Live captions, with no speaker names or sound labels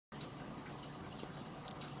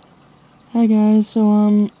Hi guys,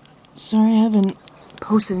 sorry I haven't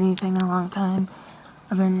posted anything in a long time.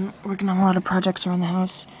 I've been working on a lot of projects around the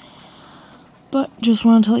house. But just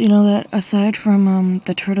want to let you know that aside from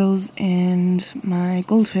the turtles and my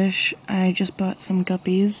goldfish, I just bought some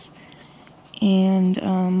guppies. And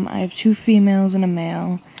I have 2 females and a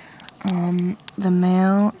male. The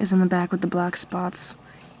male is in the back with the black spots,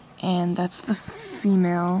 and that's the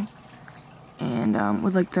female. And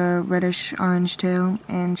with like the reddish orange tail,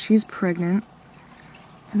 and she's pregnant.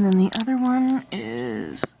 And then the other one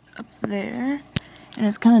is up there, and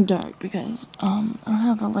it's kind of dark because I don't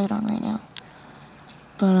have a light on right now.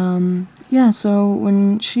 But yeah, so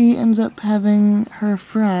when she ends up having her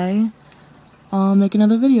fry, I'll make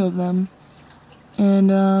another video of them.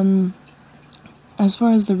 And as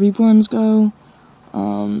far as the reborns go,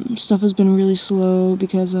 stuff has been really slow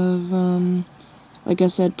because of like I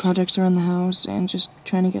said, projects around the house and just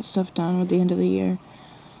trying to get stuff done at the end of the year.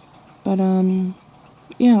 But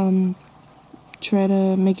yeah, try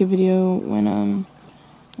to make a video when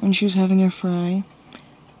she's having her fry.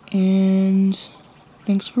 And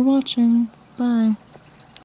thanks for watching. Bye.